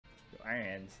Iron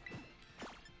Hands.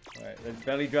 Alright, let's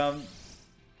belly drum.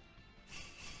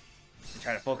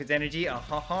 Try to focus energy. Have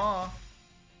fun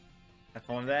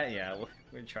with that? Yeah,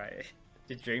 we'll try it.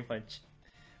 Just Drain Punch.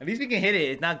 At least we can hit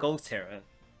it. It's not Ghost Tera.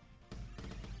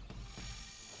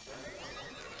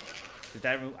 Did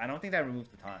that I don't think that removes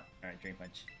the taunt. Alright, Drain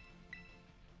Punch.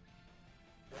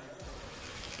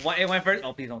 What? It went first?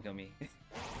 Oh, please don't kill me.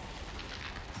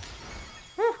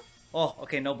 Oh,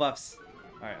 okay, no buffs.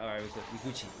 Alright, we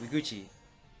Gucci. We Gucci.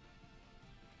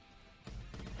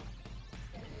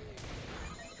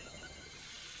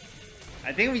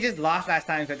 I think we just lost last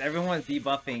time because everyone was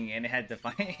debuffing and it had to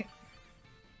fight.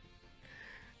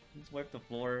 Just wipe the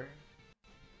floor.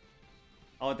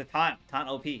 Oh, the taunt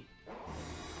OP. We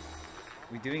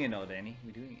doing it though, Danny.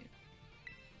 We doing it.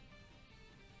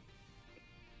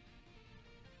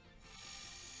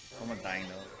 Someone dying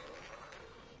though.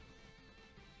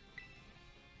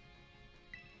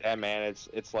 Yeah, man,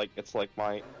 it's like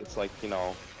you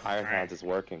know, Iron Hands is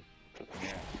working.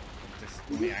 Yeah, just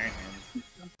only Iron Hands.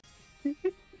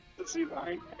 See the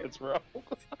Iron Hands, bro.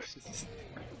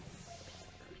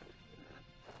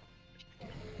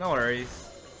 No worries.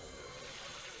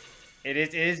 It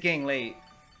is getting late.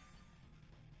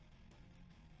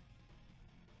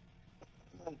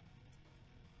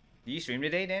 Do you stream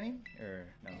today, Danny? Or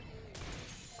no?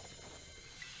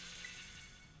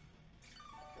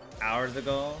 Hours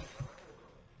ago?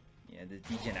 Yeah, the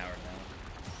degen hour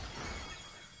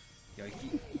now. Yo,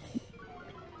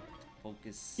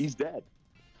 focus. He's dead.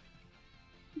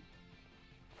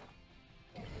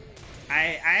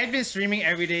 I've been streaming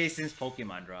every day since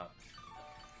Pokemon dropped.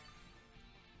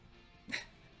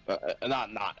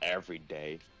 Not every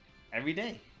day. Every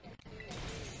day?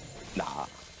 Nah.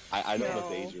 I know No.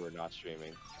 the days you were not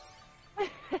streaming.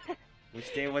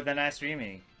 Which day was I not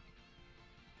streaming?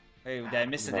 Hey, did I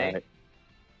miss a day?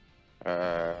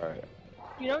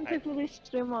 You don't typically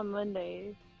stream on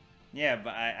Mondays. Yeah,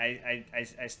 but I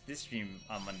did stream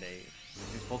on Monday.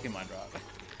 This Pokemon drop.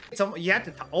 So you have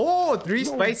to. Oh, 3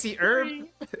 spicy herb.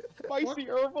 Spicy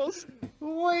herbals.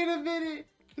 Wait a minute.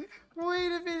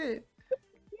 Wait a minute.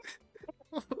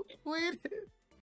 Wait.